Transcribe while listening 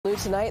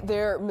Tonight,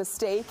 their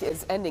mistake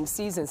is ending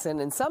seasons and,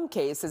 in some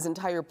cases,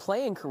 entire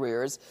playing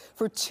careers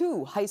for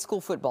two high school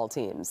football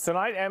teams.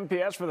 Tonight,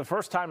 MPS for the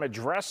first time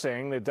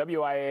addressing the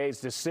WIAA's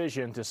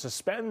decision to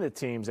suspend the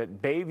teams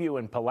at Bayview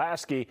and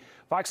Pulaski.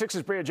 Fox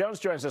 6's Bria Jones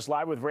joins us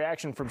live with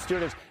reaction from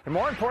students and,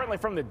 more importantly,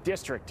 from the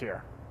district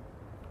here.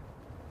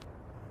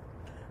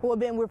 Well,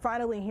 Ben, we're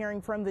finally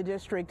hearing from the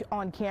district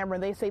on camera.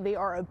 They say they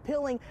are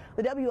appealing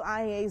the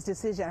WIAA's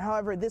decision.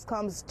 However, this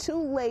comes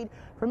too late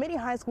for many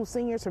high school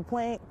seniors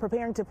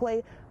preparing to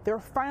play their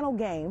final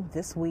game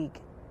this week.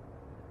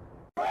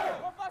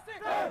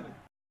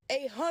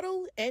 A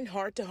huddle and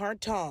heart-to-heart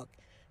talk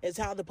is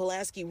how the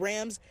Pulaski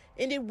Rams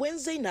ended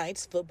Wednesday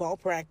night's football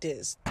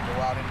practice. Go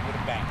out and with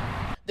a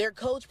bang. Their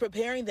coach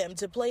preparing them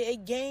to play a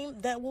game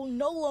that will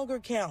no longer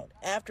count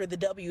after the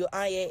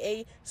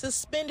WIAA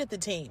suspended the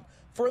team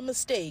for a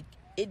mistake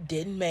it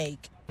didn't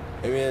make.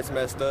 I mean, it's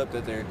messed up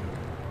that they're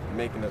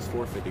making us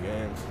forfeit the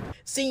games.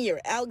 Senior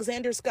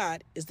Alexander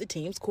Scott is the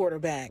team's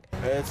quarterback.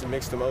 It's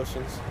mixed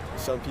emotions.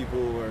 Some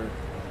people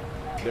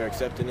they're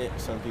accepting it.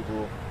 Some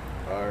people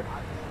are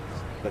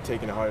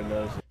taking it hard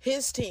enough.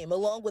 His team,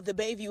 along with the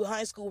Bayview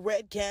High School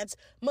Red Cats,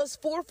 must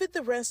forfeit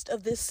the rest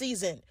of this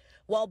season,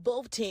 while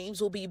both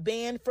teams will be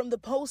banned from the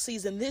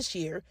postseason this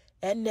year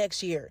and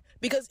next year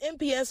because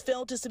MPS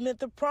failed to submit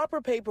the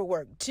proper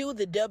paperwork to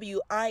the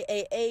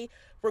WIAA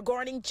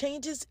regarding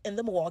changes in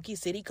the Milwaukee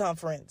City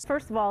Conference.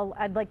 First of all,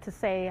 I'd like to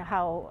say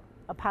how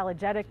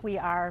apologetic we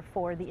are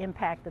for the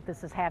impact that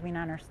this is having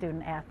on our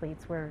student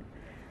athletes. We're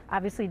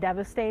obviously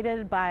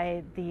devastated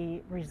by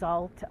the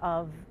result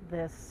of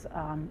this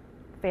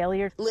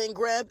failure. Lynn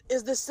Greb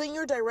is the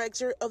senior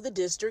director of the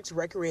district's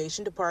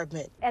recreation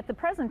department. At the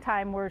present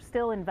time, we're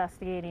still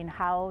investigating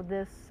how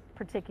this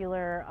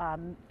particular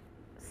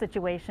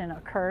situation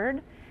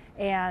occurred,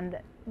 and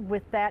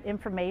with that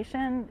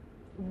information,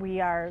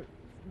 we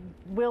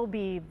will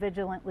be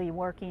vigilantly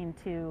working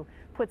to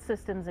put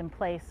systems in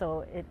place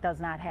so it does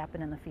not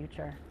happen in the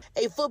future.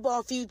 A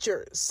football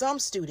future some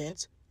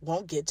students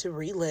won't get to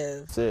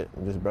relive. That's it,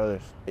 just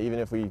brothers. Even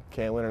if we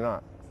can't win or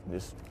not,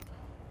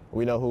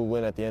 we know who will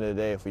win at the end of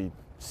the day if we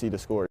see the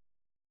score.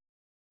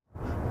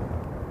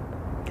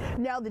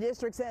 Now the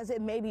district says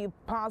it may be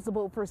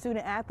possible for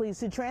student athletes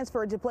to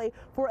transfer to play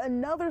for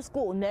another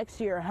school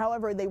next year.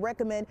 However, they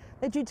recommend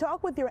that you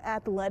talk with your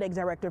athletic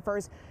director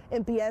first.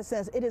 MPS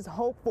says it is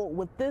hopeful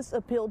with this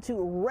appeal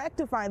to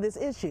rectify this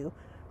issue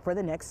for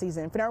the next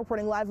season. For now,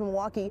 reporting live in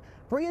Milwaukee,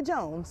 Bria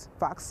Jones,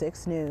 Fox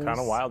 6 News. Kind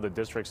of wild the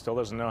district still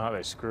doesn't know how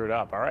they screwed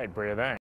up. All right, Bria, thanks.